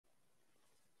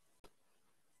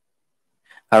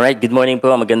Alright, good morning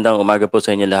po. Magandang umaga po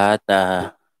sa inyo lahat.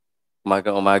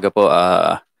 Umaga po.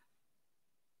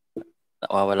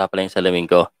 Nawawala pala yung salamin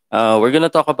ko. We're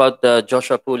gonna talk about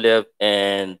Joshua Pulev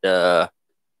and the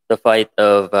fight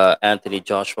of Anthony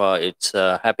Joshua. It's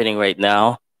happening right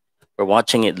now. We're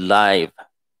watching it live.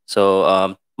 So,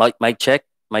 mic check.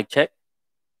 Mic check.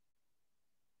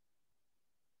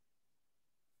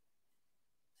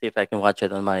 See if I can watch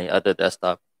it on my other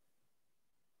desktop.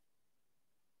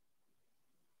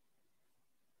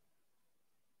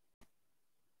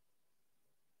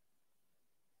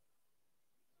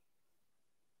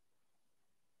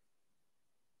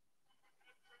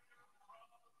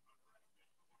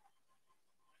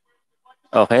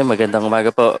 Okay, magandang umaga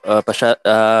po.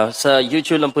 Sa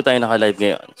YouTube lang po tayo naka-live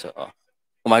ngayon. So,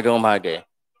 umaga eh.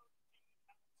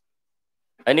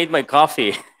 I need my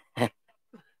coffee.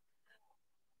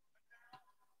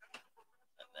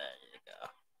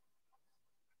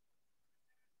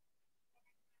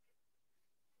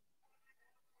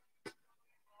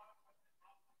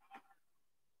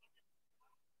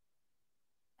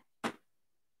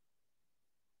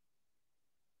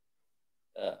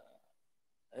 Uh,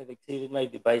 I've exceeded my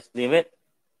device limit.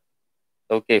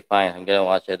 Okay, fine. I'm gonna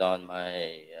watch it on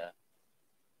my.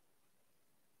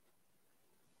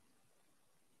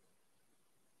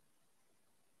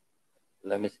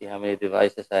 Let me see how many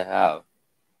devices I have.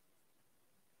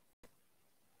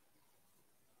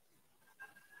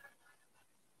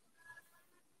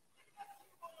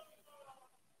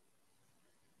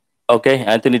 Okay,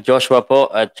 Anthony Joshua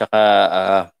po at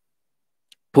saka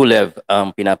Pulev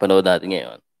ang pinapanood natin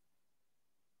ngayon.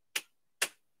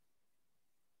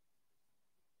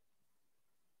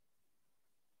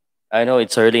 I know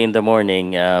it's early in the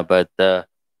morning, but I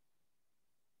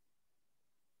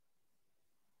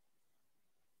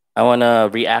want to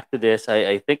react to this.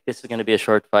 I think this is going to be a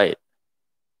short fight.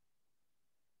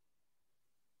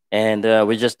 And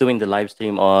we're just doing the live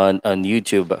stream on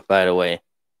YouTube, by the way.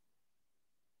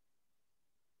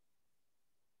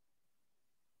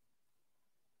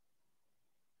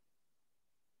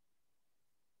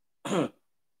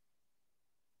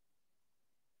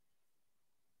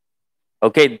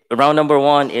 Okay, round number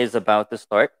 1 is about to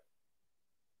start.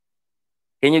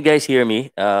 Can you guys hear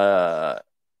me?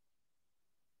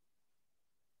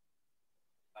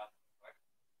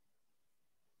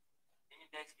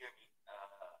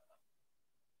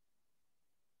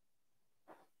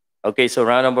 Okay, so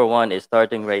round number 1 is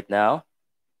starting right now.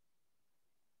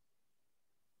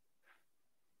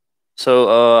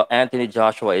 So Anthony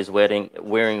Joshua is wearing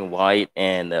white,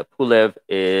 and Pulev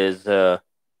is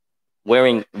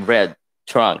wearing red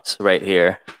trunks right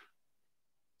here.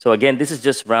 So again, this is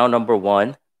just round number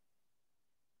 1.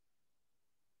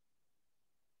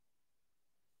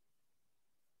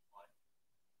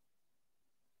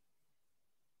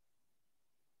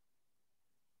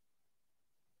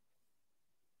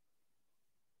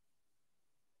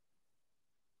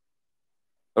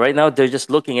 Right now, they're just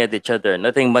looking at each other.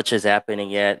 Nothing much is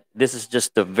happening yet. This is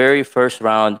just the very first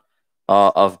round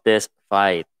of this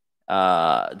fight.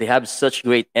 They have such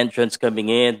great entrance coming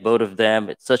in, both of them.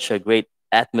 It's such a great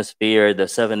atmosphere. The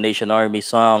Seven Nation Army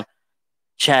song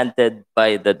chanted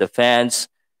by the fans.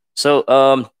 So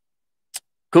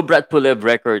Kubrat Pulev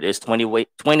record is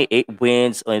 28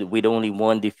 wins with only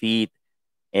 1 defeat.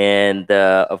 And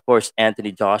of course,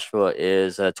 Anthony Joshua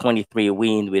is 23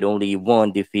 win with only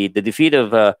 1 defeat. The defeat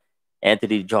of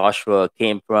Anthony Joshua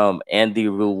came from Andy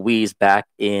Ruiz back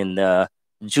in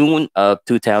June of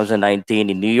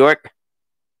 2019 in New York.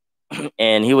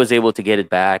 And he was able to get it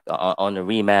back on a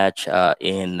rematch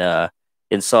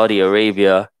in Saudi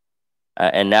Arabia.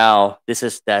 And now this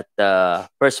is that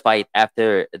first fight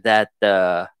after that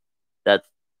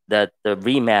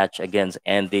rematch against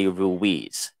Andy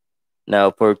Ruiz. Now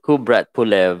for Kubrat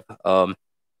Pulev,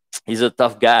 he's a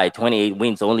tough guy. 28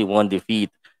 wins, only 1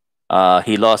 defeat.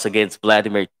 He lost against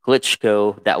Vladimir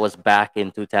Klitschko. That was back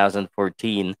in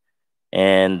 2014.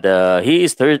 And he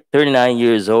is 39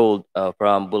 years old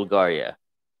from Bulgaria.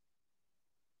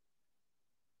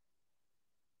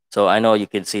 So I know you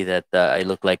can see that I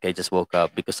look like I just woke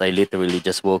up because I literally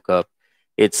just woke up.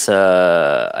 It's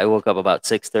I woke up about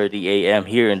 6:30 a.m.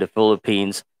 here in the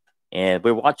Philippines, and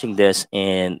we're watching this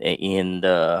in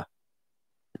the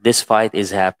this fight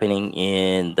is happening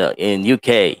in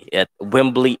UK at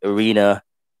Wembley Arena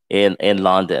in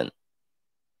London.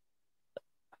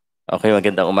 Okay,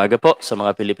 magandang umaga po sa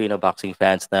mga Filipino boxing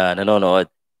fans na nanonood.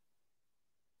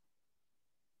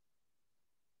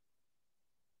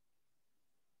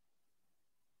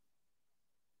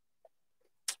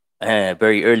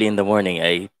 Very early in the morning,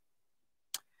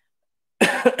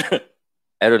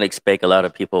 I don't expect a lot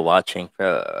of people watching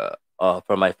for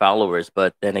my followers,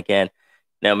 but then again,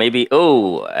 now maybe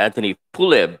Anthony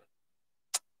Pulev,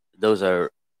 those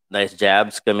are nice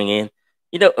jabs coming in.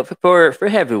 For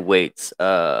heavyweights,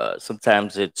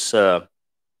 sometimes it's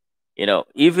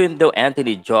even though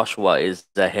Anthony Joshua is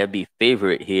the heavy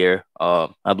favorite here,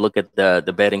 I look at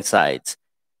the betting sides.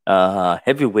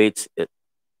 Heavyweights,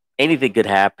 anything could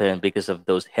happen because of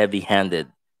those heavy hands,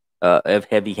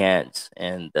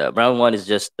 and round one is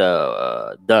just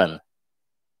done.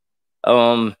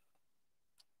 Um,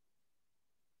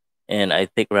 and I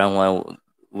think round one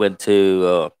went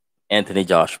to Anthony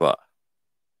Joshua.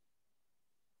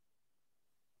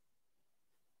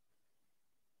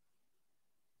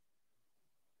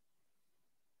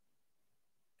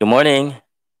 Good morning.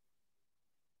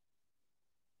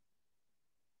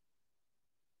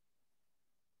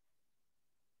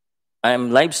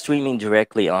 I'm live streaming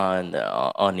directly on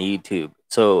YouTube.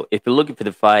 So if you're looking for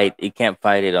the fight, you can't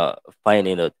find it on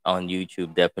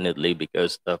YouTube definitely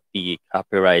because of the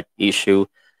copyright issue.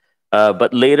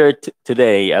 But later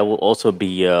today, I will also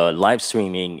be live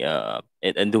streaming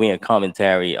and doing a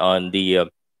commentary on the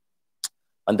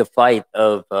fight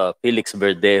of Felix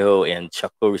Verdejo and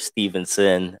Shakur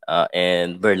Stevenson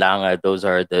and Berlanga. Those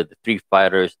are the three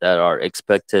fighters that are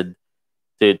expected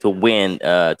to win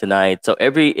tonight. So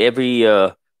every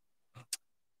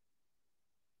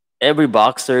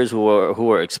boxers who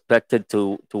are expected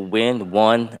to win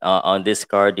one on this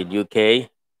card in UK.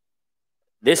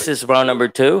 This is round number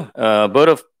two.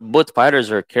 Both fighters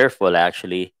are careful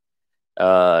actually.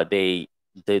 They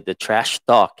the trash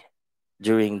talk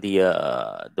during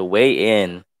the weigh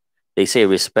in. They say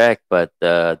respect, but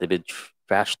they've been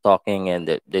trash talking,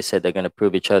 and they said they're gonna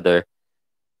prove each other.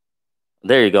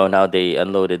 There you go. Now they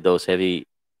unloaded those heavy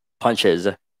punches.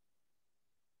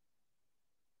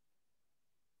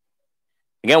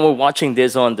 Again, we're watching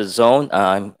this on the zone.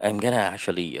 I'm gonna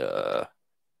actually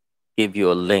give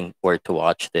you a link where to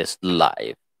watch this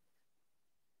live.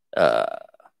 Uh,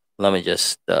 Let me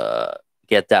just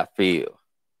get that for you.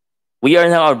 We are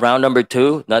now at round number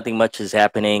two. Nothing much is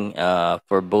happening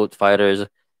for both fighters.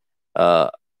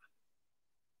 Uh,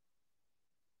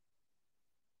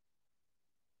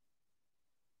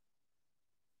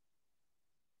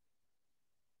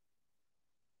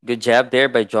 Good jab there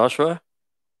by Joshua.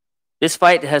 This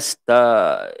fight has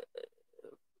they're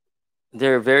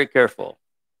very careful.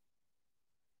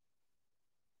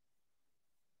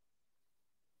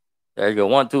 There you go.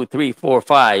 One, two, three, four,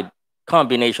 five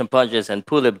combination punches, and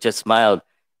Pulev just smiled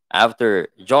after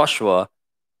Joshua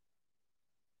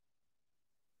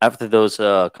after those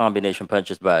combination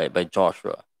punches by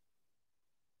Joshua.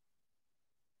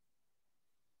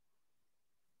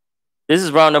 This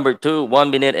is round number two.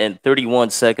 1 minute and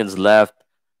 31 seconds left.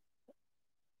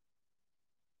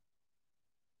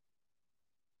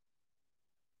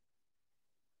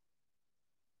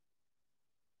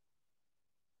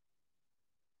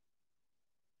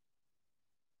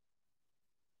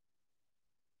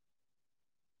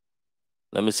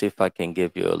 Let me see if I can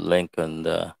give you a link on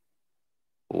the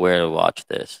where to watch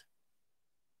this.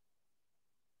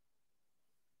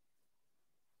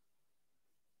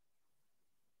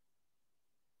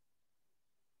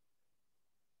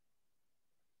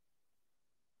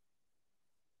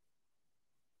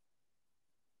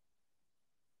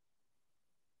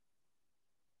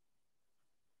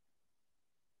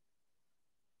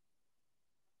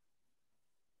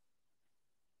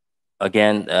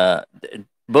 Again,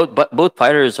 both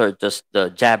fighters are just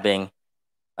jabbing.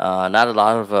 Not a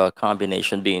lot of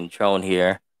combination being thrown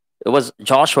here. It was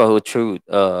Joshua who threw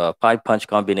five punch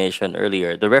combination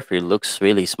earlier. The referee looks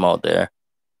really small there.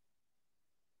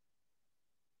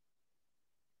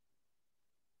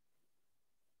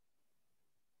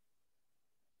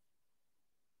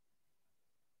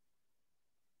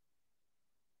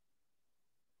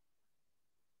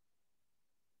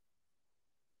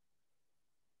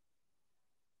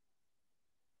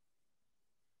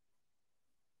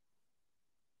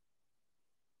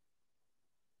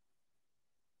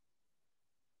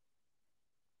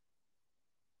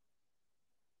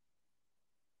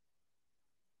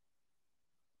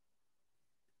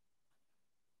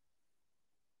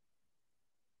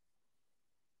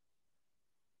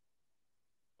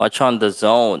 Watch on the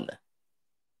zone.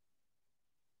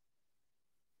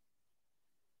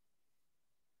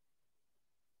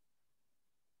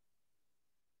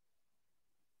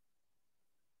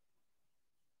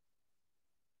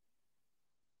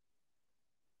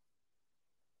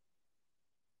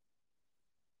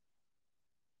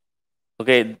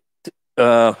 Okay,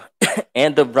 uh,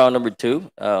 end of round number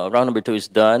two. Round number two is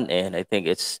done, and I think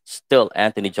it's still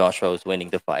Anthony Joshua who's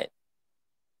winning the fight.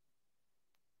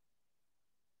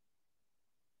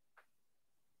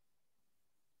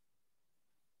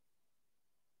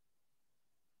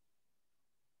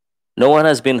 No one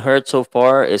has been hurt so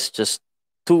far. It's just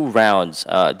 2 rounds.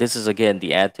 This is again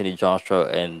the Anthony Joshua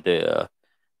and the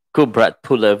Kubrat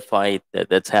Pulev fight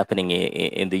that's happening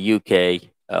in the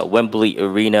UK, Wembley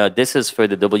Arena. This is for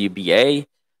the WBA,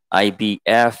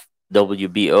 IBF,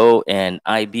 WBO, and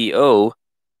IBO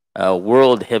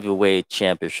World Heavyweight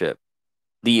Championship.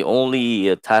 The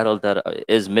only title that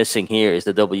is missing here is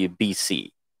the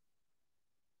WBC.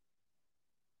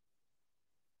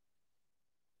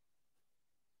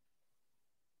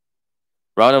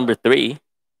 Round number three.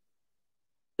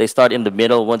 They start in the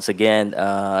middle once again.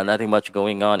 Nothing much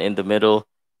going on in the middle.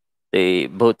 They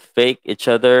both fake each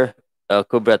other.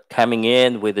 Kubrat coming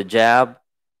in with a jab,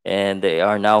 and they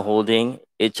are now holding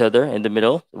each other in the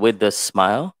middle with the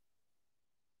smile.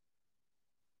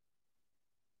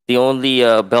 The only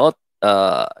belt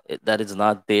that is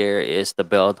not there is the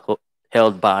belt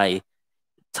held by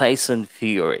Tyson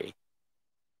Fury.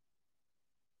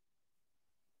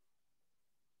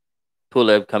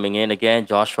 Pulev coming in again.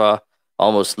 Joshua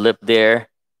almost slipped there.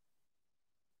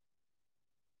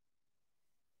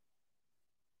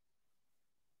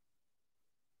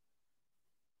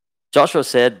 Joshua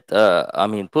said,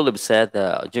 Pulev said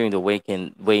during the weigh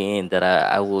in that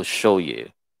I will show you.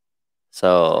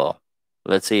 So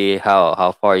let's see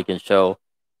how far you can show.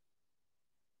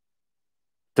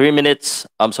 3 minutes.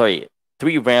 I'm sorry,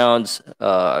 3 rounds. In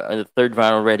the third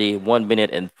round already. 1 minute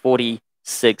and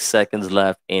 46 seconds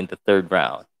left in the third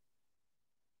round.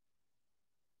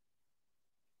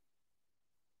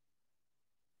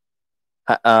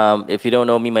 If you don't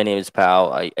know me, my name is Pao.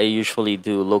 I usually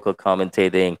do local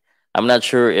commentating. I'm not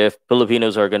sure if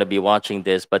Filipinos are going to be watching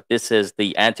this, but this is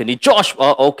the Anthony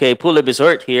Joshua. Okay, Pulev is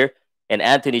hurt here, and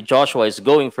Anthony Joshua is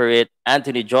going for it.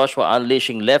 Anthony Joshua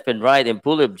unleashing left and right, and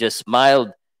Pulev just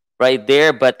smiled right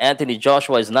there, but Anthony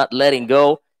Joshua is not letting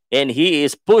go, and he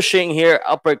is pushing here.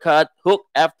 Uppercut, hook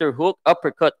after hook,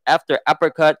 uppercut after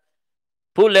uppercut.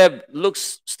 Pulev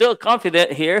looks still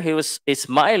confident here. He's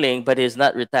smiling, but he's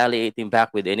not retaliating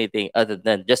back with anything other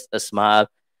than just a smile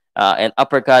and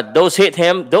uppercut. Those hit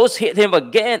him. Those hit him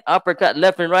again. Uppercut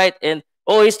left and right. And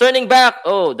oh, he's turning back.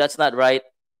 Oh, that's not right.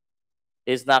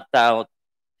 He's knocked out.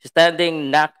 Standing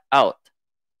knockout.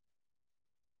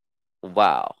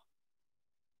 Wow.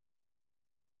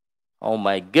 Oh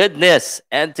my goodness.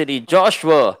 Anthony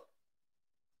Joshua.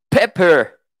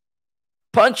 Pepper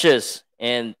punches,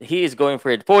 and he is going for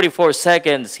it. 44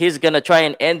 seconds. He's going to try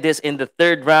and end this in the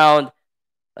third round.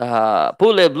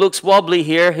 Pulev looks wobbly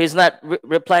here. He's not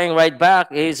replying right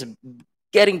back. He's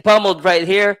getting pummeled right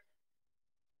here.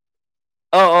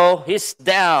 Uh-oh, he's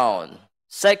down.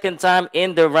 Second time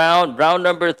in the round. Round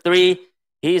number 3.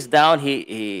 He's down.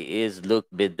 He is look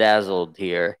bedazzled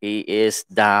here. He is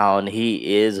down.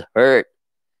 He is hurt.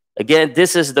 Again,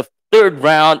 this is the third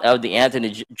round of the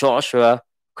Anthony Joshua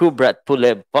Kubrat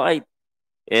Pulev fight.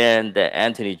 And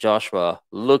Anthony Joshua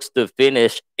looks to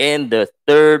finish in the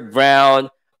third round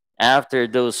after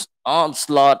those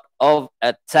onslaught of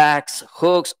attacks,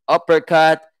 hooks,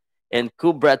 uppercut, and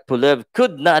Kubrat Pulev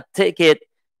could not take it.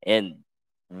 And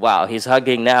wow, he's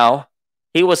hugging now.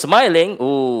 He was smiling.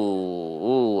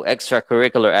 Ooh,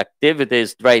 extracurricular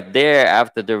activities right there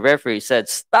after the referee said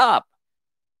stop.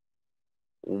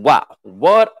 Wow,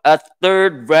 what a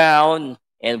third round,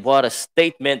 and what a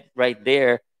statement right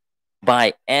there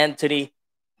by Anthony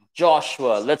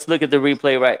Joshua. Let's look at the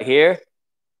replay right here.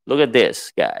 Look at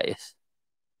this, guys.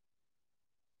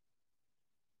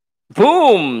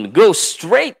 Boom! Go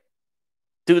straight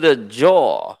to the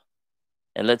jaw.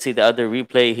 And let's see the other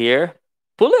replay here.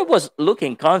 Pulev was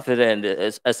looking confident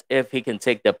as if he can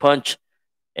take the punch,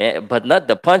 but not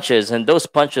the punches. And those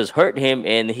punches hurt him,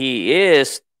 and he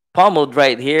is pummeled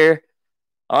right here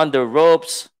on the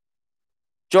ropes.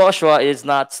 Joshua is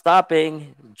not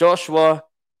stopping. Joshua,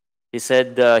 he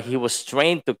said he was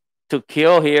trained to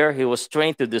kill here. He was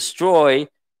trained to destroy.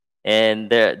 And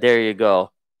there you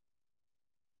go.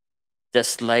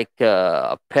 Just like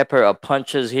a pepper of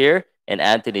punches here. And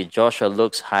Anthony Joshua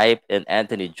looks hyped. And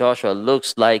Anthony Joshua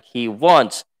looks like he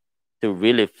wants to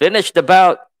really finish the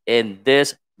bout in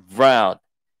this round.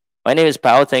 My name is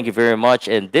Pao. Thank you very much.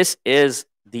 And this is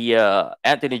the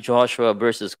Anthony Joshua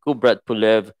versus Kubrat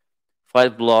Pulev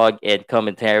fight blog and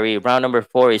commentary. Round number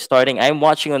 4 is starting. I'm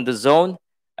watching on the zone.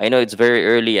 I know it's very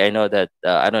early. I know that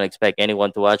I don't expect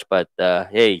anyone to watch, but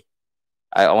hey,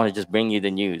 I want to just bring you the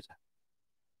news.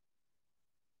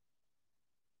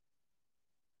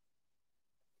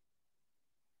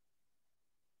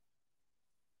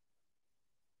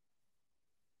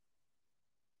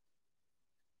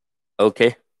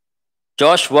 Okay.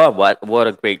 Joshua, what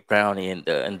a great round in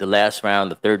the last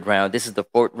round, the third round. This is the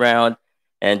fourth round.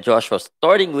 And Joshua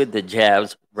starting with the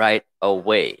jabs right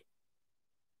away.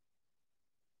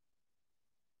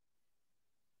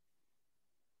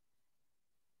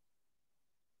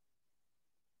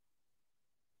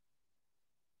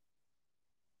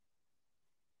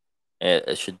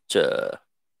 It should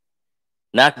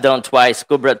knock down twice.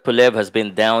 Kubrat Pulev has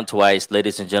been down twice,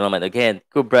 ladies and gentlemen. Again,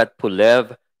 Kubrat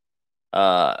Pulev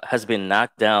has been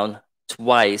knocked down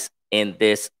twice in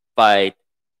this fight.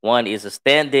 One is a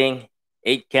standing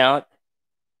 8 count,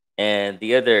 and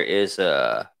the other is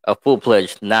a full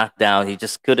fledged knockdown. He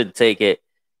just couldn't take it.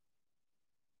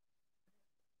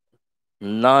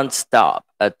 Non-stop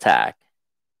attack.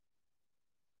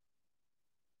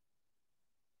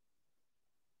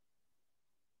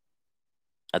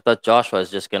 I thought Joshua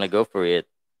was just gonna go for it.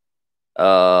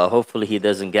 Hopefully he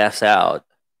doesn't gas out.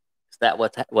 Is that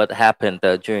what happened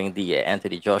during the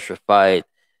Anthony Joshua fight?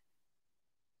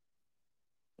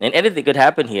 And anything could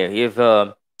happen here. If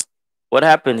what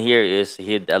happened here is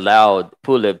he'd allowed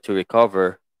Pulev to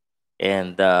recover,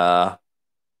 and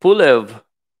Pulev,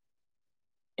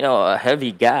 a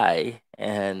heavy guy,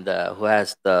 and who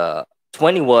has the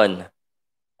 21.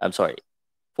 I'm sorry,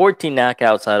 14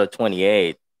 knockouts out of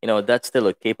 28. That's still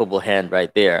a capable hand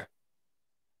right there.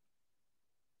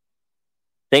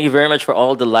 Thank you very much for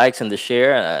all the likes and the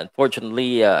share.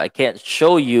 Unfortunately, I can't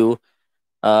show you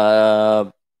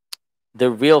uh, the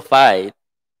real fight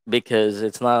because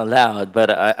it's not allowed,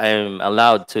 but I'm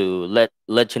allowed to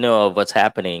let you know of what's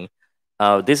happening.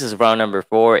 This is round number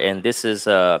 4, and this is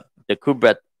the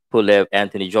Kubrat Pulev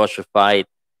Anthony Joshua fight,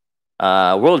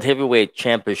 World Heavyweight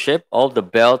Championship. All the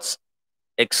belts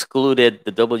excluded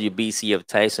the WBC of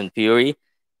Tyson Fury.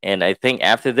 And I think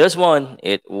after this one,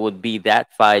 it would be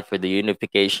that fight for the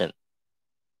unification.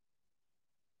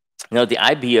 The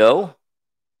IBO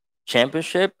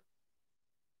championship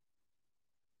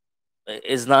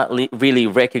is not really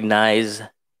recognized,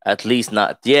 at least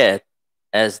not yet,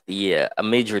 as a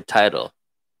major title.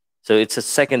 So it's a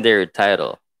secondary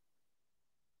title.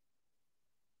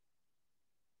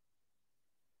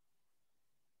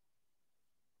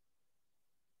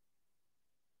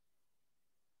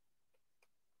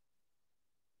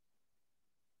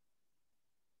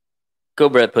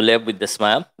 Cobra Pulev with the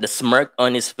smile, the smirk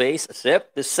on his face, as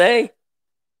if to say,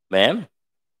 "Ma'am,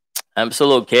 I'm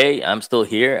still okay. I'm still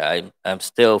here. I'm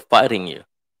still fighting you."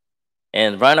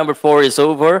 And round number 4 is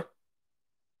over.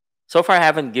 So far, I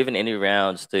haven't given any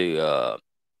rounds to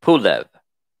Pulev.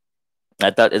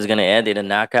 I thought it's gonna end in a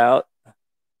knockout.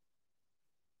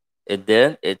 It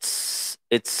did.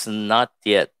 It's not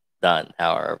yet done.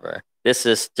 However, this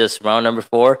is just round number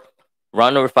 4.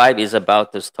 Round number 5 is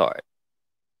about to start.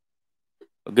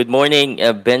 Good morning,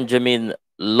 Benjamin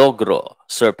Logro,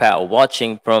 Sir Pao,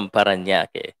 watching from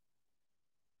Paranaque.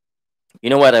 You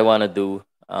know what I want to do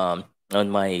on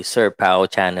my Sir Pao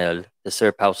channel, the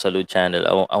Sir Pao Salute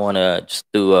channel? I want to just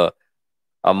do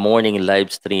a morning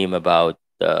live stream about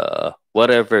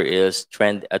whatever is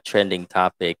a trending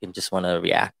topic, and just want to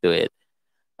react to it.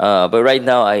 But right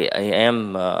now, I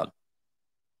am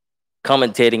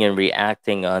commentating and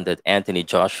reacting on the Anthony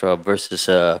Joshua versus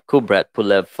Kubrat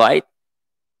Pulev fight.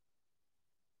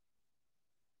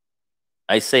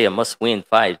 I say a must-win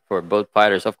fight for both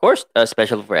fighters. Of course,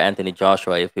 especially for Anthony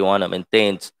Joshua, if you want to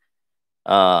maintain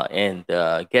and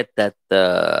get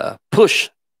that push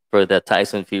for the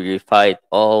Tyson Fury fight,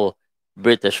 all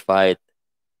British fight.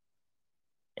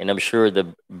 And I'm sure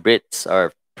the Brits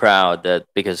are proud that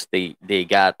because they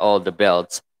got all the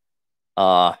belts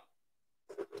uh,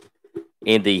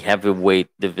 in the heavyweight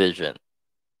division.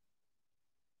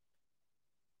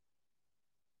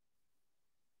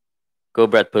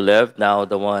 Kubrat Pulev now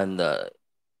the one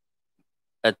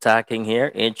attacking here,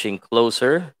 inching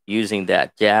closer, using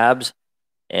that jabs,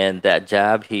 and that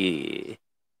jab he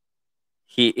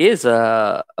is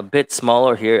a bit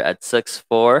smaller here at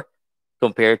 6'4"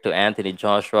 compared to Anthony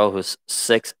Joshua, who's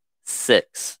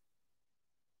 6'6".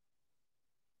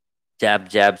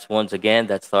 Jabs once again.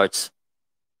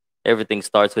 Everything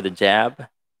starts with a jab.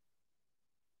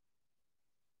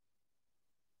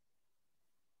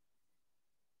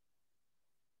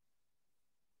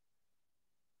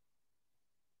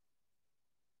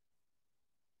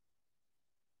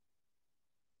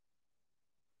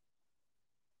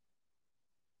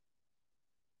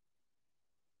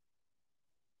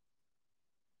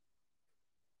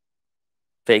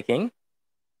 Faking.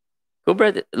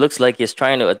 Kubrat looks like he's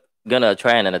gonna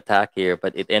try an attack here,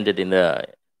 but it ended in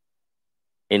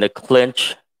a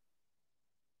clinch.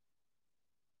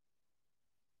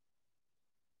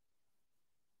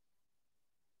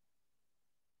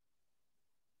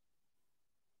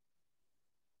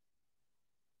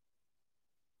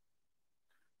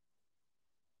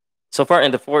 So far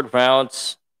in the fourth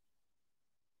rounds,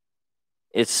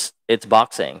 it's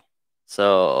boxing.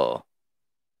 So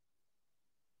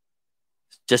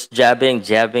just jabbing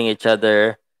each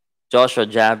other. Joshua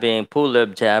jabbing,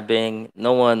 Pulev jabbing.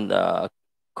 No one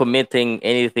committing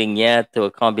anything yet to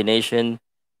a combination.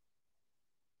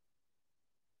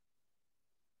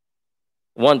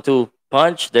 1-2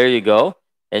 punch. There you go.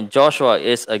 And Joshua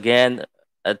is again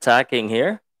attacking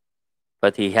here,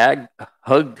 but he had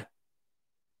hugged.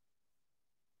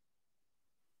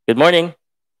 Good morning.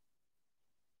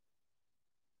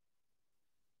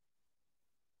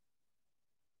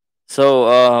 So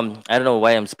I don't know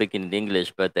why I'm speaking in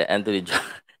English, but Anthony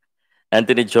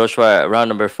Joshua, round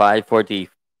number 5,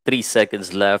 43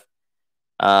 seconds left.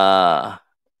 Uh,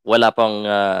 wala pang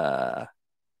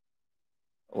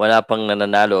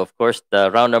nananalo. Of course,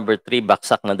 the round number 3,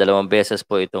 baksak na dalawang beses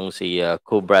po itong si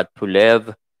Kubrat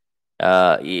Pulev.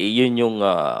 Yun yung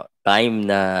time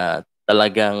na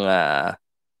talagang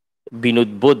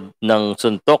binudbud ng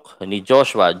suntok ni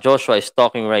Joshua. Joshua is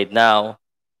talking right now.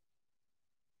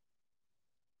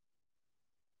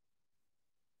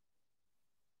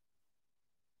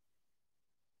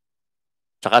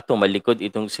 Tsaka tumalikod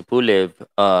itong si Pulev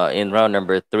in round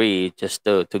number 3 just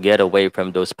to get away from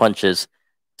those punches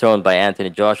thrown by Anthony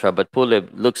Joshua. But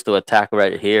Pulev looks to attack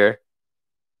right here.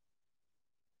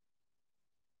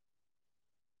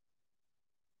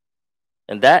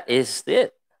 And that is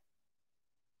it.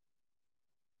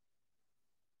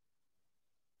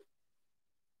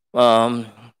 Um,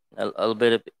 a little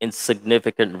bit of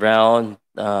insignificant round.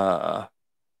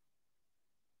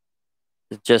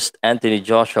 Just Anthony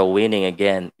Joshua winning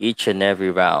again each and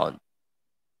every round.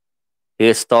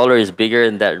 His taller is bigger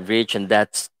in that reach, and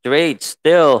that straight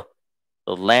still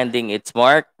landing its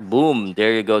mark. Boom,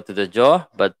 there you go to the jaw.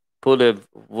 But Pulev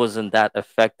wasn't that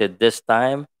affected this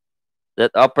time.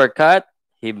 That uppercut,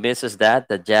 he misses that.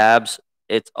 The jabs,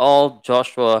 it's all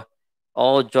Joshua,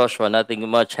 nothing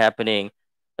much happening.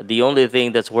 The only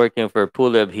thing that's working for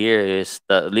Pulev here is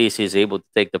that at least he's able to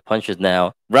take the punches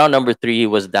now. Round number 3, he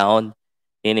was down,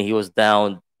 and he was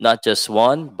down not just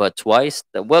one but twice.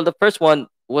 Well, the first one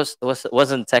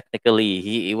wasn't technically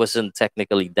he wasn't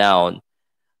technically down,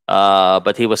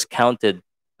 but he was counted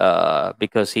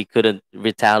because he couldn't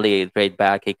retaliate right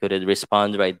back. He couldn't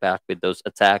respond right back with those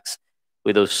attacks,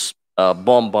 with those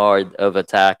bombard of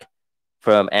attack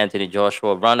from Anthony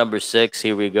Joshua. Round number 6,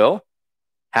 here we go.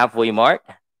 Halfway mark.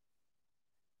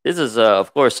 This is,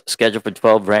 of course, scheduled for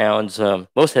 12 rounds.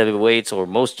 Most heavyweights or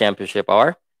most championship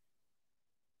are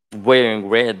wearing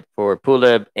red for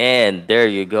Pulev. And there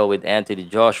you go with Anthony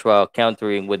Joshua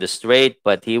countering with a straight,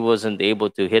 but he wasn't able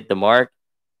to hit the mark.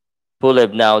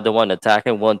 Pulev now the one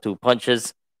attacking, 1-2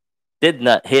 punches. Did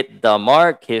not hit the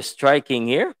mark. He's striking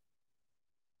here.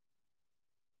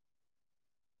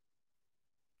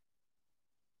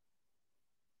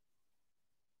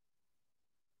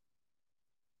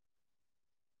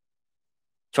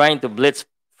 Trying to blitz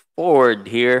forward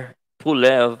here.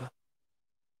 Pulev.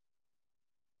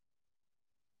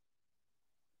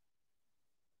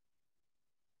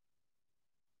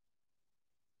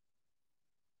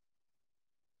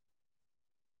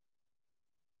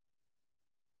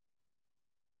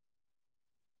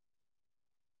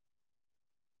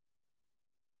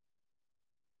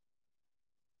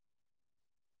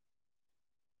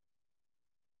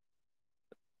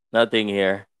 Nothing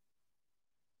here.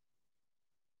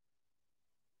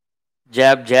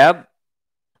 Jab, jab.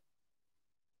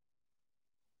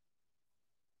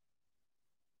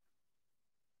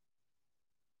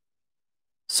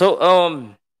 So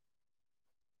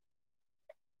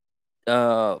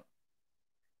uh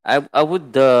I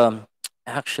would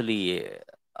actually,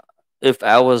 if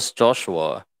I was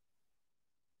Joshua,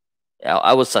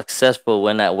 I was successful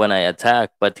when I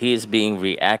attack, but he's being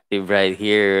reactive right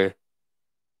here.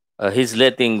 He's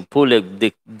letting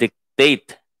Pulev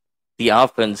dictate the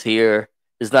offense here.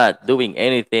 He's not doing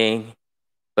anything,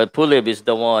 but Pulev is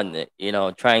the one,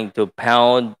 trying to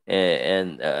pound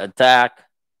and attack.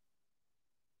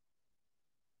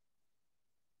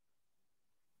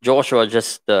 Joshua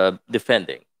just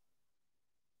defending.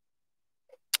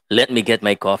 Let me get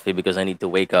my coffee because I need to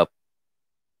wake up.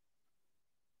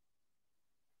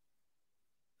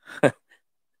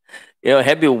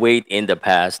 Heavyweight in the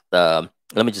past.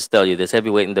 Let me just tell you this: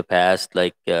 heavyweight in the past,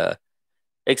 like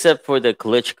except for the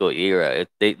Klitschko era,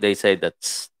 they say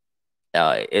that's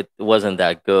it wasn't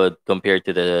that good compared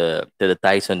to the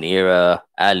Tyson era,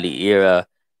 Ali era.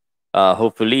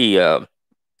 Hopefully,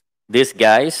 these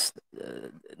guys,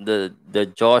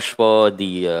 the Joshua,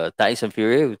 the Tyson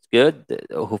Fury, it's good.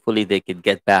 Hopefully, they could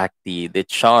get back the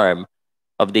charm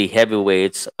of the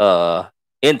heavyweights.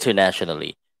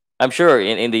 internationally. I'm sure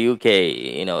in the UK,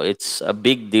 it's a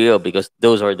big deal because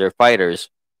those are their fighters,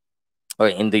 or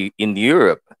in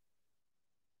Europe.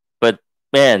 But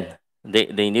man,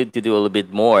 they need to do a little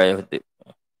bit more.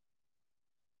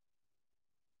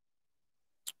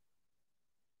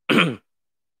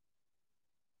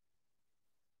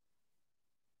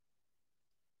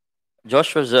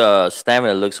 Joshua's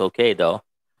stamina looks okay though.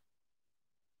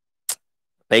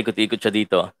 Paikot-ikot siya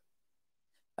dito.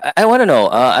 I want to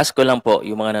know, ask ko lang po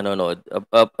yung mga nanonood.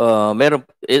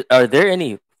 Are there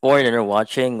any foreigner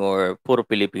watching or puro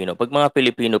Pilipino? Pag mga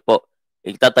Pilipino po,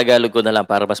 itatagalog ko na lang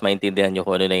para mas maintindihan nyo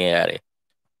kung ano nangyayari.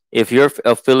 If you're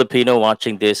a Filipino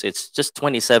watching this, it's just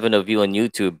 27 of you on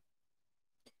YouTube.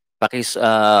 Pakis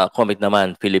comment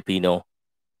naman Filipino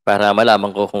para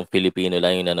malaman ko kung Filipino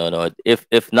lang yung nanonood. If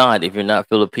not, if you're not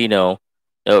Filipino,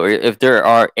 or if there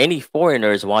are any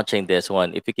foreigners watching this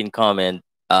one, if you can comment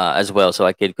as well, so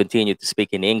I can continue to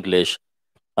speak in English,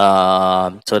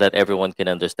 so that everyone can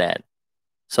understand.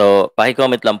 So,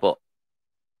 paki-comment lang po.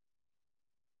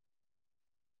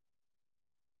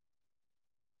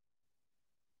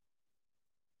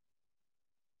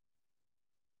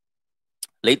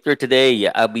 Later today,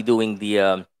 yeah, I'll be doing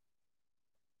the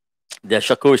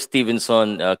Shakur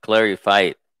Stevenson Clary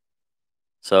fight.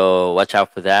 So watch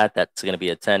out for that. That's gonna be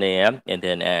at 10 a.m. And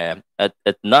then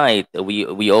at night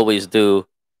we always do.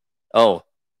 Oh,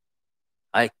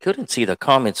 I couldn't see the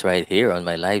comments right here on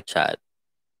my live chat.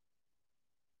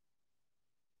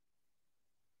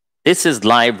 This is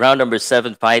live round number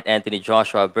 7 fight Anthony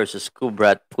Joshua versus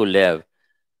Kubrat Pulev.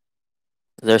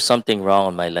 There's something wrong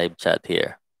on my live chat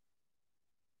here.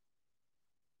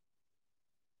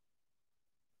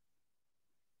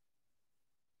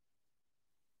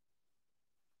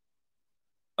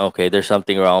 Okay, there's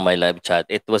something wrong on my live chat.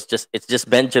 It's just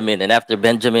Benjamin, and after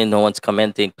Benjamin, no one's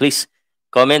commenting. Please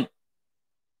comment.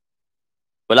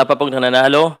 Wala pa pong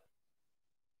nananalo.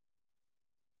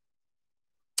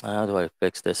 How do I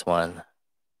fix this one?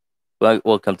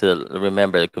 Welcome to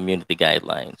remember the community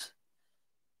guidelines.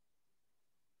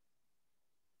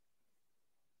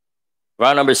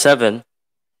 Round number 7.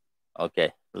 Okay,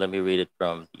 let me read it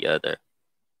from the other.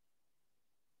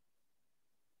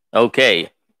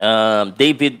 Okay.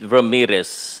 David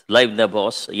Ramirez, live na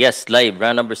boss. Yes, live.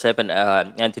 Round number 7,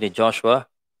 Anthony Joshua.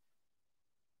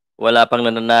 Wala pang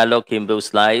nananalo, Kimbo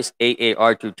Slice,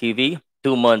 AAR Arthur TV,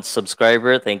 2 months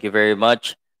subscriber. Thank you very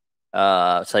much.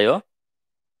 Sayo.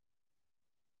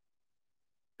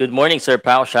 Good morning, Sir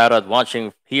Pao. Shout out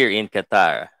watching here in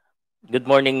Qatar. Good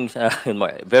morning,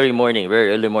 very morning,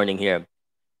 very early morning here.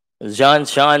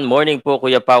 Sean, morning po,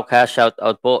 Kuya POWCAST. Shout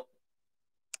out po.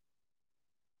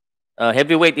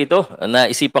 Heavyweight ito.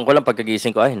 Naisipan ko lang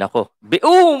pagkagising ko. Ay, nako.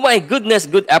 Oh my goodness.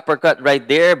 Good uppercut right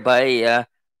there by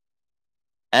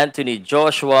Anthony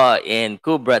Joshua, and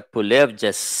Kubrat Pulev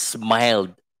just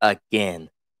smiled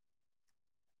again.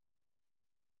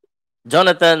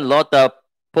 Jonathan Lota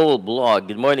Pole Blog.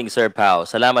 Good morning, Sir Pao.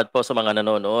 Salamat po sa mga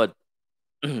nanonood.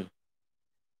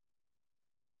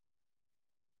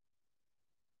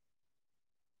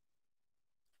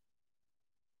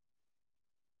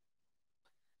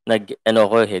 Ano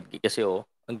ko, head kasi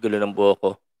ang gulo ng buhok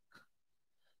ko.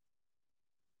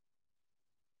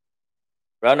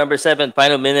 Round number 7,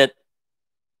 final minute.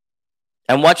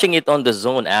 I'm watching it on the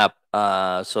Zone app.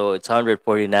 So it's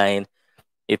 149.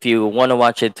 If you want to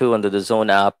watch it too on the Zone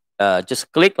app,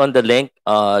 just click on the link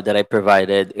that I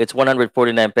provided. It's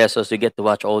 149 pesos. You get to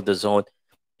watch all the Zone.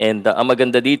 And ang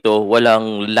maganda dito,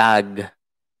 walang lag.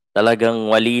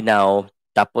 Talagang walinaw.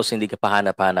 Tapos hindi ka pa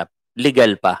hanap-hanap.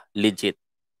 Legal pa. Legit.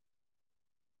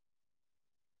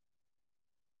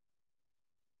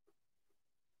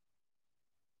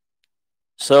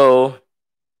 So,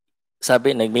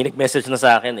 sabi, may nag-message na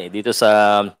sa akin dito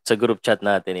sa group chat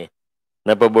natin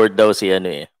Napaboard daw si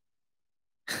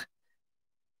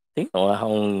Tingnan mo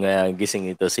kung gising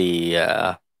ito si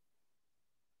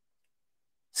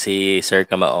Sir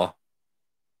Kamao.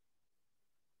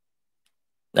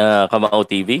 Kamao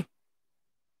TV.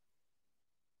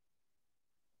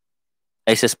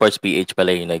 Ay, sa Sports PH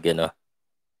pala yung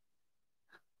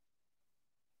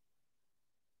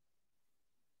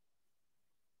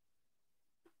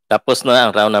Tapos na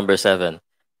ang round number 7.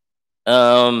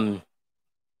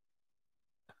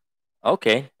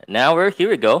 Okay, now here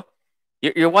we go.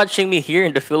 You're watching me here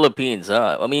in the Philippines.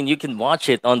 I mean, you can watch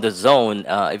it on the Zone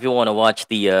if you want to watch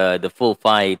the full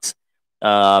fights.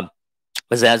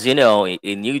 Because as you know,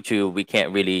 in YouTube we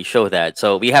can't really show that.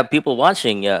 So we have people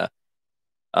watching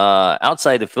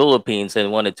outside the Philippines and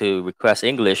wanted to request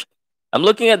English. I'm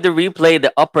looking at the replay.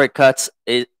 The uppercuts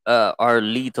are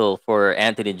lethal for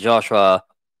Anthony Joshua.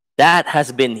 that has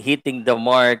been hitting the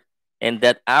mark, and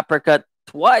that uppercut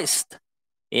twice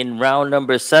in round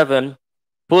number 7.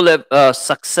 Pulev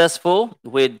successful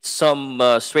with some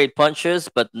straight punches,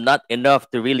 but not enough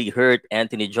to really hurt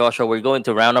Anthony Joshua. We're going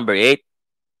to round number 8.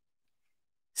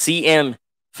 CM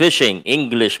Fishing,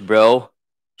 English, bro.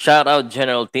 Shout out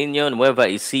General Tino, Nueva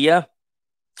Ecija.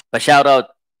 Pa-shout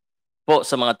out po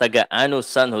sa mga taga Ano,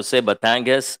 San Jose,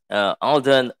 Batangas.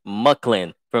 Alden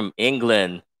Mucklin from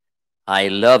England.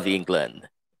 I love England.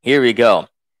 Here we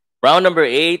go. Round number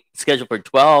 8, scheduled for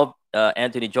 12.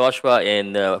 Anthony Joshua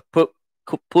and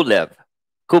Pulev.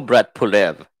 Kubrat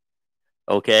Pulev.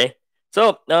 Okay.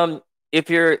 So if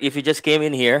you just came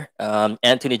in here,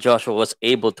 Anthony Joshua was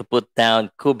able to put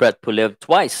down Kubrat Pulev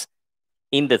twice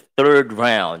in the 3rd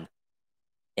round.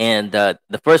 And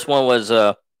the first one was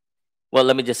well,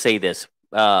 let me just say this.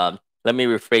 Let me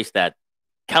rephrase that.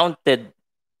 Counted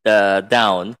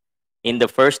down in the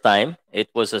first time. It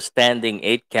was a standing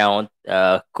 8 count.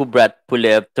 Kubrat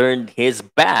Pulev turned his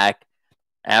back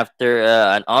after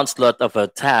an onslaught of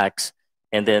attacks.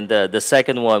 And then the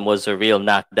second one was a real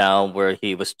knockdown where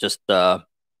he was just, I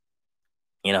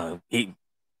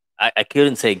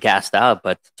couldn't say gassed out,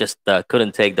 but just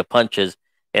couldn't take the punches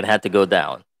and had to go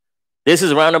down. This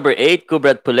is round number 8.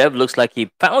 Kubrat Pulev looks like he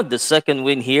found the second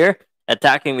win here,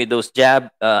 attacking with those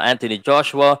jab. Anthony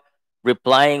Joshua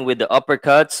replying with the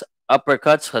uppercuts.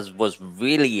 Was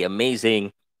really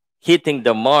amazing, hitting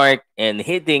the mark and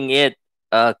hitting it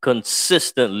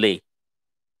consistently.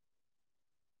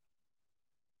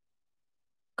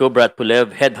 Kubrat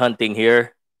Pulev headhunting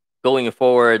here, going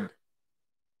forward.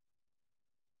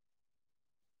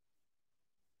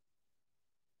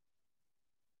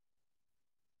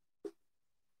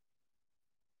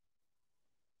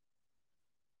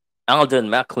 Alden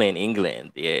Macklin,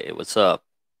 England. Yeah, what's up?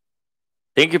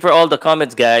 Thank you for all the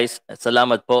comments, guys.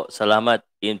 Salamat po. Salamat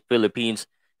in Philippines.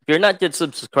 If you're not yet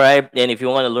subscribed, and if you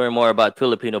want to learn more about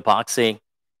Filipino boxing,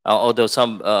 although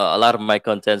a lot of my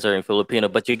contents are in Filipino,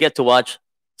 but you get to watch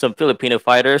some Filipino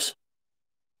fighters.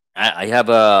 I have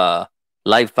a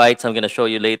live fights I'm going to show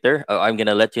you later. Or I'm going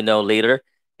to let you know later.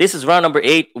 This is round number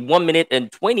 8. 1 minute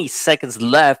and 20 seconds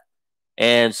left.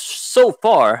 And so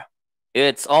far,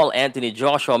 it's all Anthony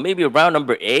Joshua. Maybe round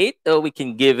number 8, we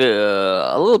can give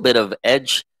a little bit of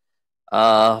edge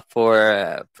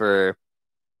for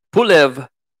Pulev.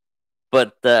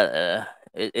 But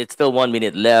it's still 1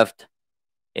 minute left.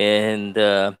 And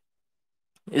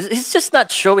it's just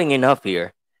not showing enough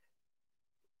here.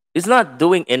 He's not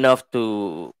doing enough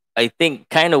to, I think,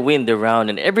 kind of win the round.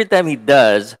 And every time he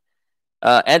does,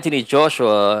 Anthony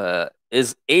Joshua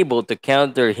is able to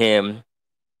counter him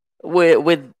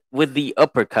with the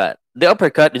uppercut. The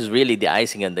uppercut is really the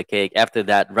icing on the cake. After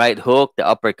that right hook, the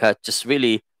uppercut just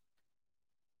really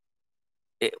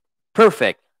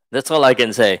perfect. That's all I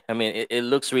can say. I mean, it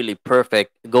looks really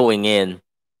perfect going in.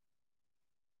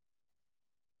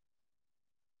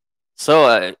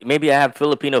 So maybe I have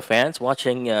Filipino fans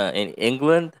watching in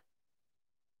England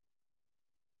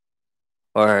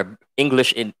or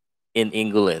English in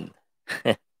England.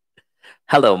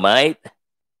 Hello, mate.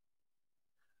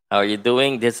 How are you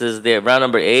doing? This is the round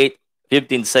number 8.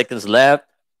 15 seconds left.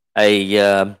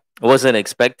 I wasn't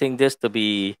expecting this to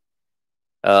be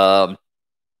to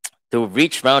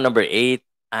reach round number 8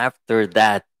 after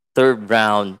that 3rd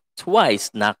round twice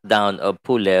knockdown of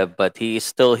Pulev, but he is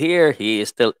still here. He is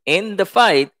still in the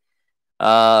fight.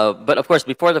 But of course,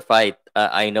 before the fight,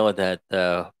 I know that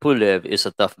Pulev is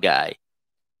a tough guy.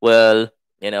 Well,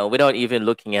 without even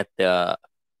looking at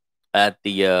at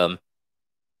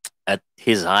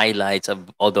his highlights,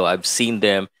 although I've seen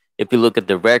them. If you look at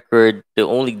the record, the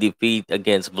only defeat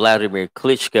against Vladimir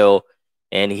Klitschko,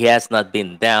 and he has not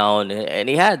been down, and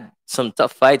he had some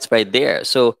tough fights right there.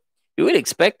 So you would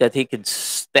expect that he could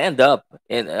stand up.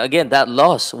 And again, that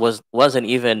loss wasn't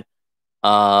even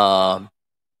a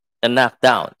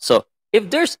knockdown. So if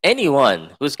there's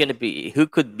anyone who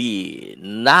could be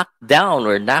knocked down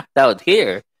or knocked out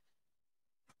here,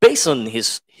 based on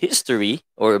his history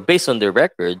or based on their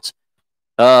records,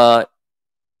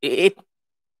 it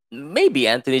may be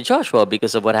Anthony Joshua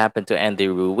because of what happened to Andy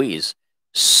Ruiz.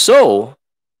 So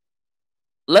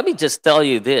let me just tell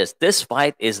you this. This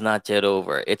fight is not yet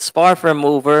over. It's far from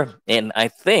over. And I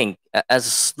think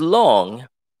as long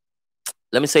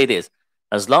as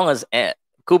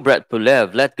Kubrat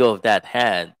Pulev let go of that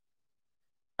hand,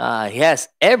 he has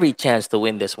every chance to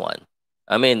win this one.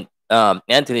 I mean,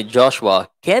 Anthony Joshua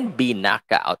can be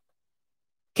knocked out.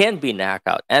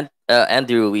 And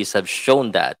Andy Ruiz have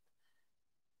shown that.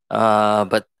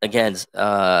 But again,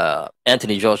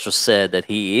 Anthony Joshua said that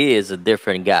he is a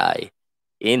different guy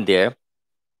in there.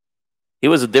 He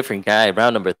was a different guy.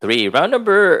 Round number three. Round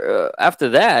number after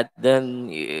that, then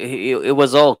it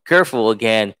was all careful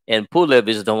again, and Pulev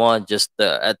is the one just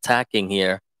attacking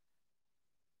here.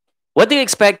 What do you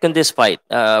expect in this fight?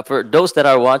 For those that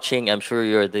are watching, I'm sure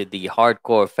you're the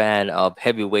hardcore fan of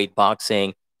heavyweight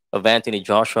boxing, of Anthony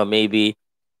Joshua, maybe.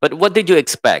 But what did you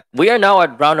expect? We are now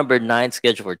at round number nine,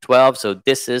 scheduled for 12. So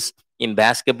this is in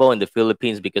basketball in the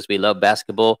Philippines because we love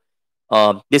basketball.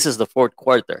 This is the fourth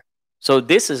quarter. So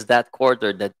this is that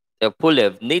quarter that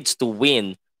Pulev needs to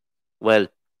win. Well,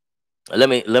 let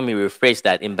me rephrase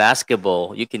that. In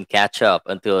basketball, you can catch up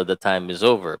until the time is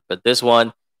over. But this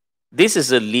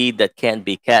is a lead that can't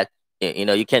be catch.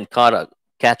 You can't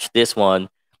catch this one.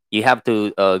 You have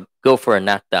to go for a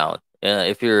knockdown.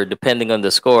 If you're depending on the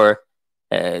score,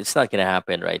 it's not gonna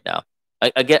happen right now.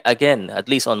 Again, at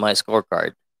least on my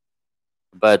scorecard.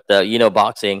 But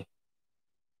boxing,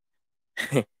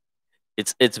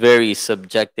 it's very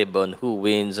subjective on who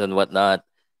wins and whatnot.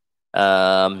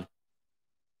 Um,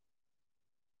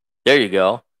 there you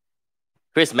go.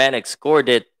 Chris Mannix scored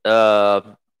it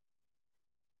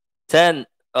 10,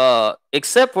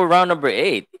 except for round number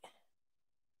 8.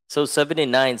 So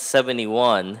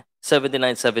 79-71,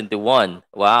 79-71.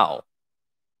 Wow.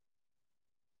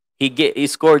 He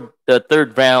scored the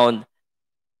third round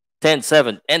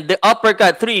 10-7. And the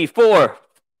uppercut 3-4.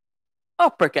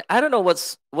 Uppercut. I don't know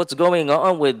what's going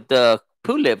on with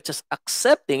Pulev just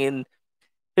accepting, and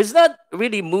he's not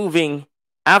really moving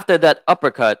after that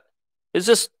uppercut. It's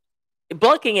just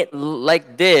blocking it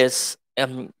like this.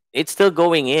 It's still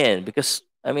going in because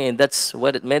I mean that's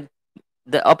what it meant.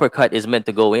 The uppercut is meant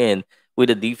to go in with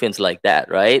a defense like that,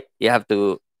 right? You have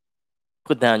to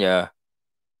put down your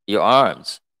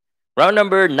arms. Round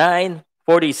number 9,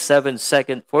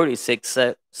 46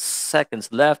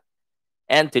 seconds left.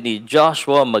 Anthony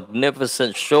Joshua,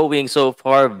 magnificent showing so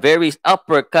far. Very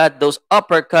uppercut, those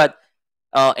uppercut,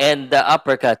 and the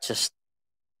uppercut just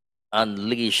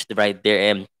unleashed right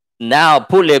there. And now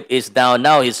Pulev is down.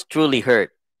 Now he's truly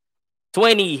hurt.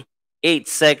 28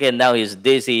 seconds. Now he's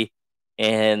dizzy,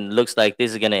 and looks like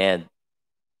this is gonna end.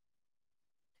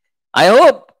 I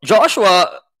hope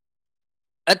Joshua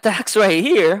attacks right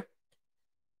here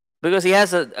because he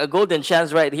has a golden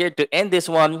chance right here to end this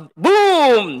one.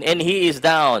 Boom! And he is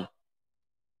down.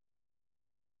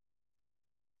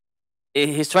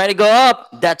 He's trying to go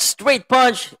up. That straight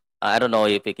punch. I don't know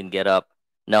if he can get up.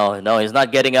 No, he's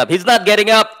not getting up. He's not getting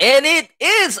up. And it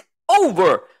is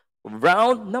over.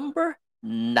 Round number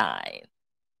 9.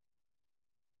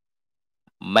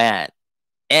 Man,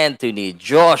 Anthony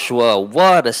Joshua,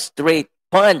 what a straight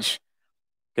punch.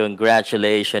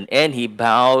 Congratulations. And he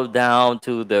bowed down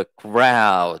to the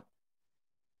crowd.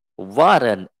 What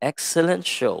an excellent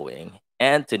showing.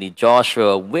 Anthony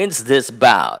Joshua wins this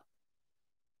bout.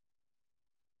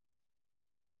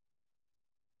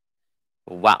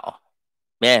 Wow.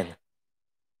 Man,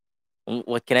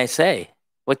 what can I say?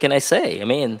 What can I say? I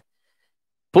mean,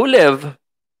 Pulev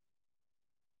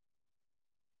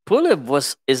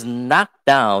is knocked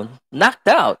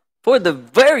out for the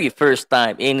very first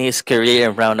time in his career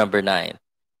in round number 9.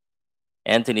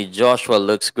 Anthony Joshua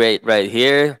looks great right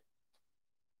here.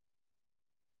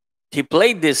 He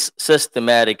played this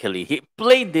systematically. He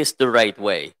played this the right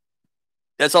way.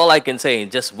 That's all I can say.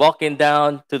 Just walking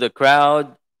down to the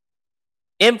crowd.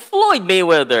 And Floyd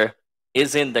Mayweather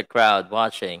is in the crowd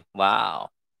watching. Wow.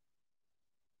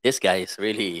 This guy is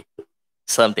really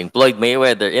something. Floyd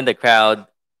Mayweather in the crowd.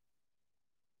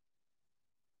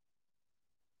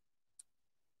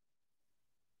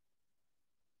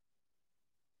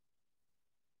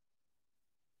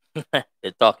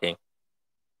 They're talking.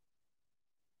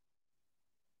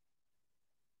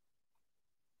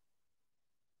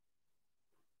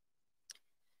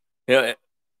 You know,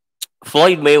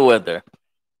 Floyd Mayweather,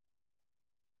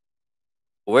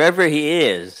 wherever he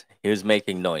is, he was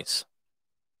making noise.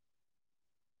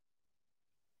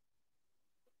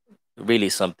 Really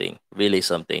something. Really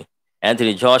something.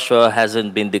 Anthony Joshua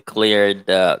hasn't been declared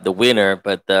the winner,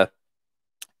 but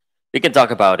we can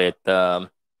talk about it on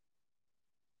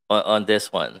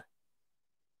this one.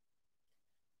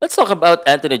 Let's talk about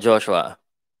Anthony Joshua.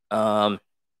 Um,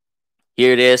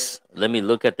 Here it is. Let me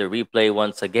look at the replay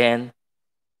once again.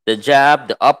 The jab,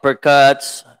 the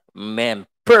uppercuts, man,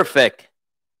 perfect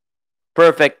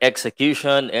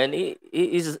execution, and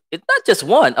it's not just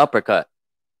one uppercut.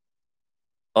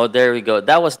 Oh, there we go.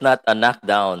 That was not a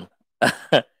knockdown.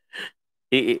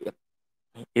 he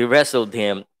he wrestled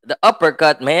him. The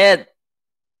uppercut, man,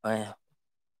 uh,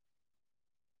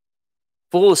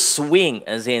 full swing,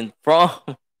 as in from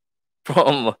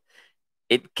from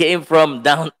it came from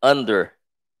down under.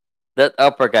 That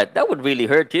uppercut that would really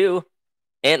hurt you.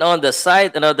 And on the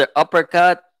side, another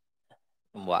uppercut.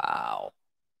 Wow.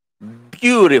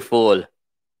 Beautiful.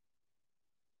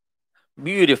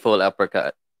 Beautiful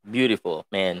uppercut. Beautiful,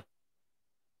 man.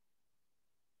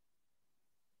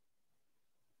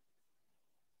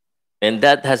 And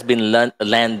that has been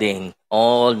landing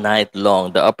all night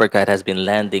long. The uppercut has been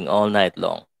landing all night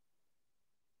long.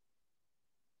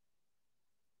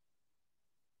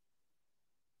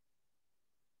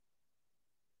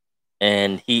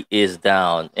 And he is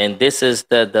down. And this is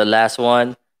the last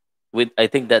one with, I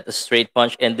think that the straight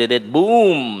punch ended it.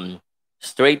 Boom!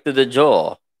 Straight to the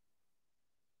jaw.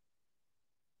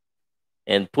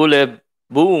 And Pulev,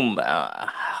 boom!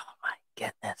 Oh my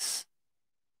goodness!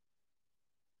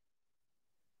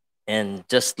 And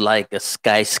just like a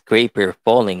skyscraper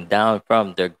falling down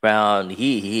from the ground,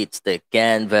 he hits the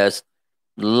canvas,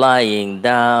 lying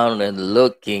down and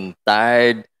looking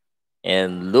tired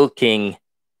and looking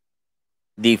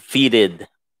defeated.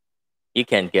 He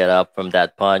can't get up from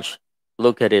that punch.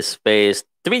 Look at his face.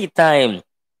 3 times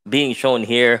being shown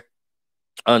here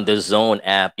on the Zone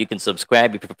app. You can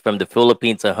subscribe if you're from the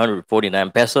Philippines,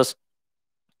 149 pesos.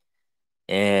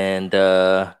 And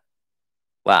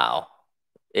wow,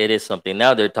 it is something.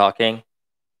 Now they're talking.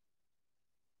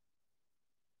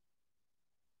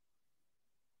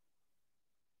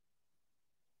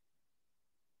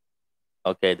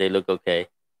 Okay, they look okay.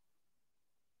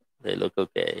 They look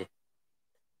okay.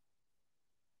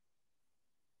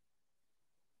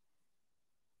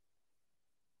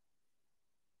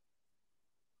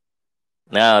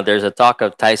 Now there's a talk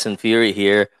of Tyson Fury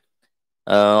here.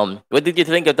 What did you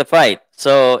think of the fight?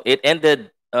 So it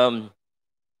ended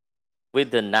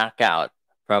with the knockout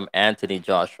from Anthony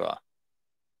Joshua.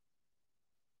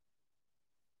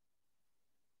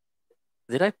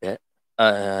 Did I bet?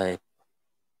 Let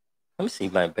me see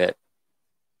my bet.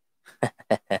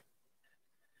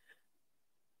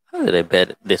 How did I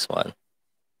bet this one?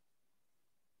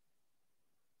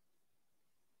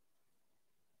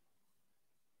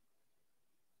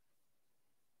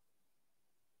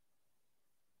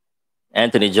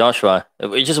 Anthony Joshua.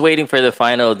 We're just waiting for the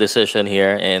final decision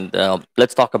here, and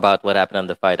let's talk about what happened on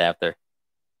the fight after.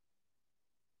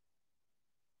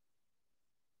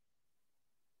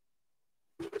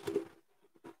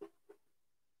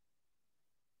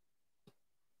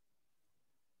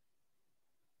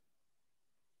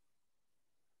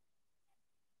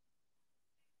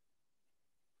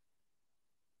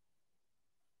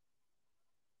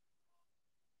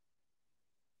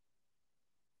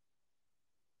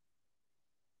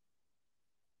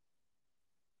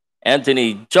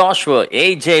 Anthony Joshua,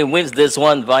 AJ wins this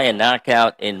one via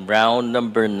knockout in round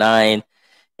number 9.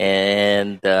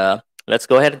 And let's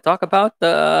go ahead and talk about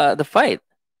the fight,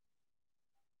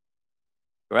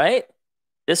 right?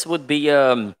 This would be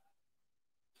I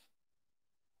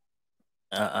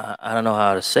don't know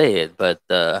how to say it, but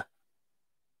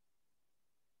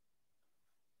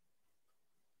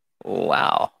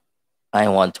wow, I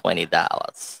won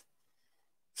 $20,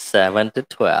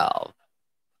 7-12,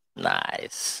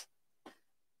 nice,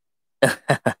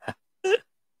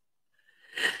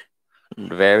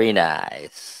 very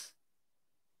nice.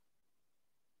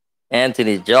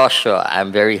 Anthony Joshua,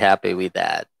 I'm very happy with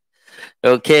that.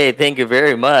 Okay, thank you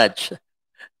very much.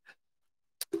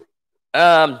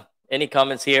 Any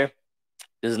comments here?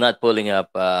 This is not pulling up.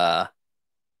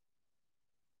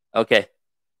 Okay,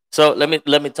 so let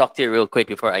me talk to you real quick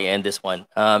before I end this one.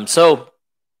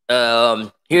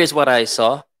 Here's what I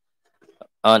saw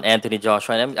on Anthony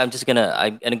Joshua. And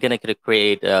I'm gonna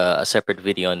create a separate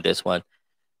video on this one.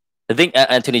 I think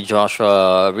Anthony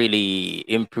Joshua really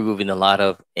improved in a lot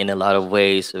of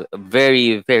ways.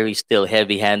 Very very still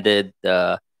heavy handed.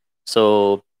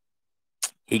 So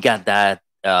he got that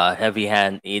heavy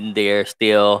hand in there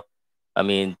still. I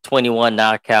mean, 21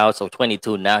 knockouts or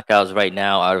 22 knockouts right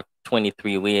now out of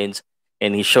 23 wins.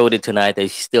 And he showed it tonight that he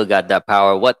still got that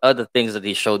power. What other things that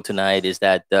he showed tonight is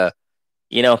that,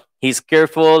 he's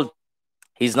careful.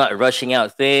 He's not rushing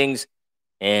out things.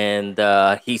 And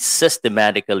he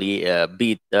systematically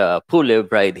beat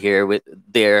Pulev right here with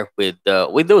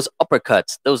those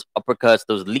uppercuts. Those uppercuts,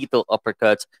 those lethal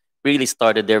uppercuts really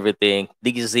started everything.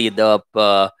 DZ'd up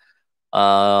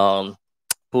um,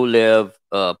 Pulev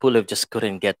just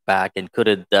couldn't get back and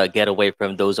couldn't get away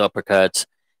from those uppercuts.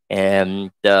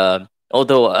 And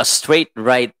although a straight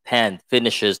right hand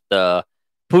finishes the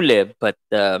Pulev, but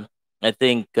I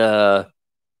think the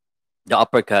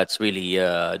uppercuts really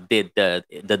did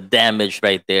the damage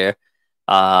right there.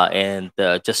 And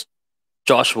just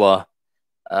Joshua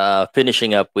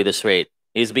finishing up with a straight.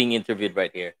 He's being interviewed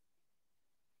right here.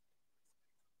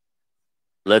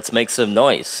 Let's make some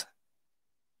noise.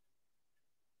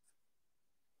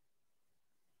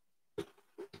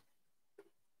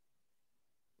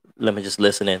 Let me just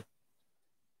listen in.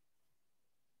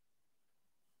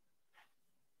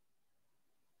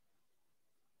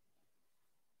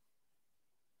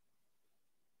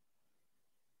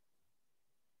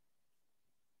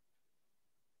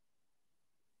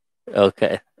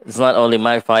 Okay, it's not only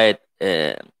my fight.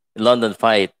 London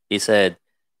fight. He said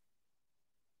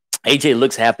AJ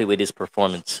looks happy with his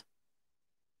performance.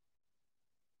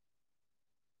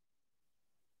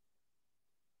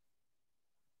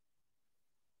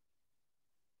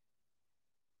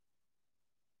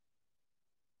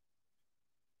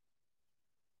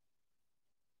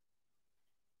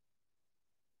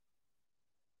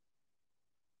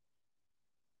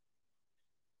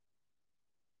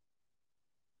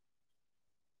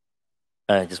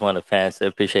 I just want the fans to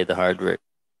appreciate the hard work.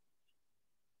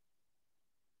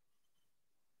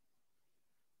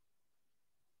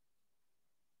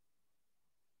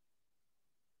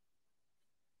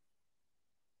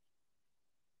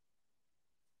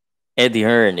 Eddie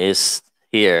Hearn is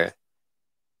here,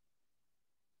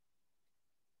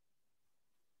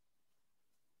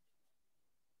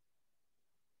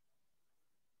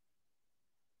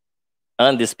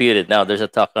 undisputed. Now there's a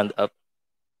talk on up.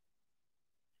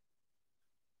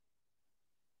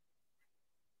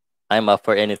 I'm up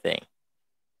for anything.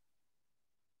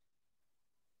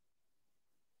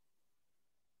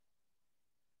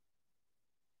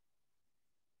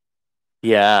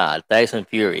 Yeah, Tyson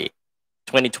Fury,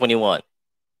 2021.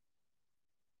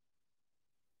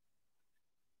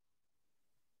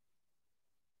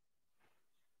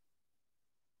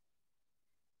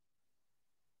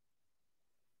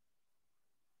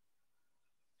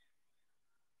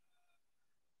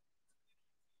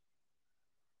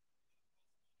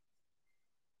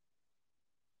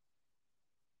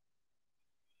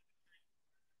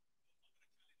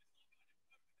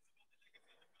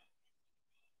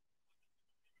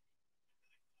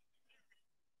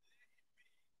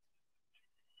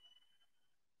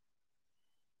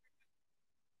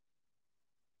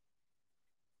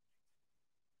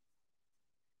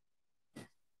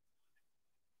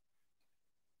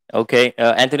 Okay,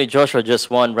 Anthony Joshua just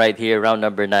won right here, round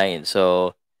number 9.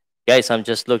 So, guys, I'm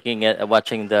just looking at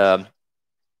watching the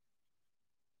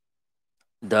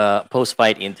post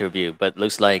fight interview, but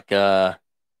looks like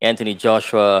Anthony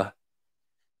Joshua.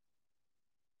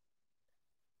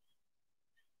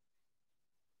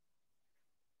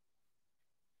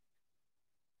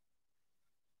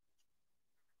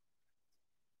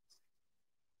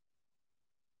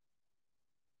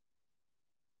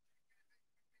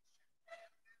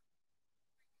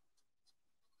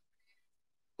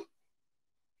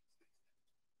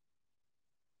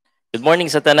 Good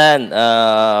morning sa tanan.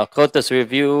 Kotos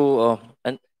review.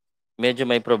 Medyo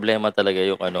may problema talaga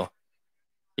yung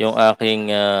yung aking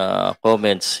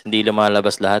comments. Hindi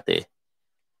lumalabas lahat eh.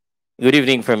 Good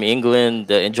evening from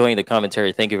England. Enjoying the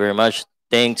commentary. Thank you very much.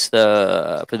 Thanks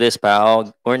for this,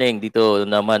 pal. Morning, dito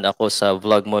naman ako sa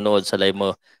vlog mo nood sa live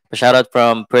mo. Shoutout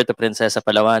from Puerto Princesa,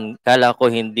 Palawan. Kala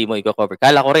ko hindi mo i-cover.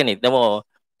 Kala ko rin eh. Tignan mo,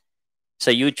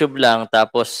 sa YouTube lang,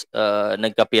 tapos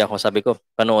nagkape ako. Sabi ko,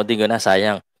 panoodin ko na,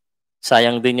 sayang.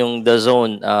 Sayang din yung The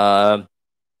Zone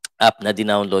app na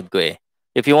dinownload ko eh.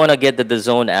 If you want to get the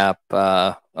Zone app,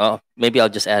 maybe I'll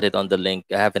just add it on the link.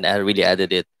 I haven't really added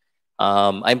it.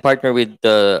 I'm partner with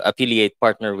the affiliate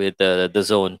partner with the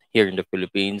Zone here in the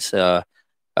Philippines.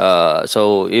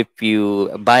 So if you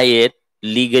buy it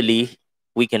legally,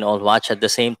 we can all watch at the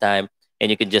same time, and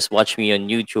you can just watch me on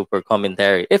YouTube for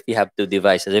commentary if you have two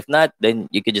devices. If not, then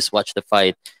you can just watch the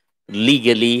fight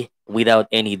legally without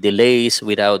any delays,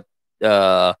 without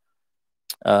uh,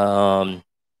 um,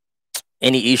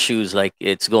 any issues like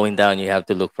it's going down. You have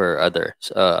to look for others.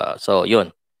 So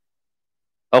yun.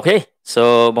 Okay,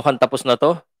 so mukhang tapos na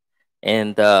to,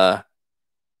 and I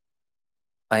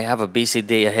have a busy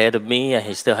day ahead of me.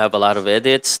 I still have a lot of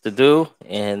edits to do,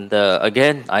 and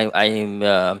again,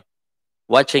 I'm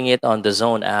watching it on the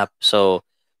Zone app. So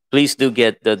please do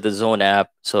get the Zone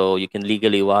app so you can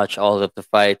legally watch all of the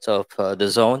fights of the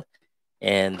Zone.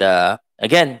 And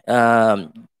again,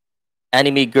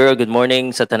 Anime Girl, good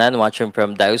morning sa tanan. Watching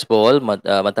from Dios Bowl.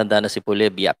 Matanda na si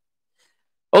Pulev. Yep.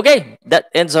 Okay,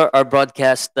 that ends our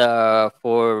broadcast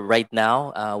for right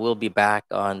now. We'll be back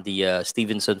on the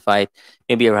Stevenson fight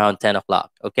maybe around 10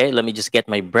 o'clock. Okay, let me just get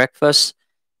my breakfast.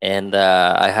 And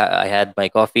I had my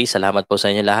coffee. Salamat po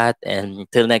sa inyo lahat. And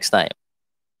till next time.